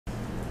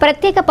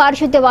ప్రత్యేక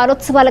పారిశుద్ధ్య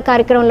వారోత్సవాల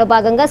కార్యక్రమంలో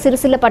భాగంగా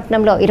సిరిసిల్ల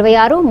పట్టణంలో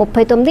 26,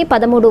 39,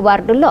 13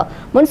 వార్డుల్లో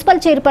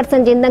మున్సిపల్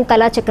చైర్పర్సన్ జిందం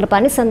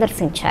కళాచక్రపాణి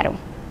సందర్శించారు.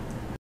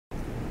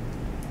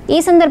 ఈ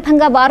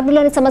సందర్భంగా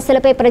వార్డులోని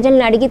సమస్యలపై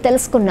ప్రజలను అడిగి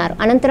తెలుసుకున్నారు.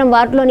 అనంతరం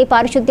వార్డులోని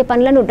పారిశుద్ధ్య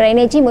పనులను,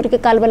 డ్రైనేజీ, మురికి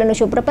కాల్వలను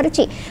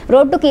శుభ్రపరిచి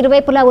రోడ్డుకు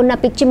ఇరువైపులా ఉన్న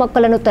పిచ్చి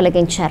మొక్కలను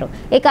తొలగించారు.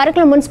 ఈ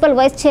కార్యక్రమం municipal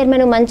vice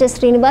chairman మంచె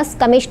Srinivas,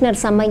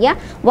 commissioner Sammaiah,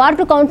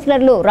 ward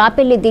కౌన్సిలర్లు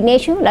రాపెల్లి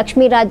దినేష్,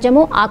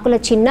 లక్ష్మీరాజ్యము, ఆకుల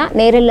చిన్న,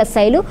 నేరెళ్ల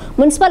శైలు,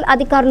 మున్సిపల్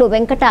అధికారులు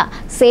వెంకట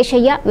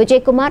శేషయ్య,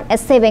 విజయకుమార్,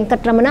 ఎస్ఐ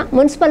వెంకట్రమణ,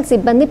 మున్సిపల్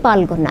సిబ్బంది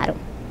పాల్గొన్నారు.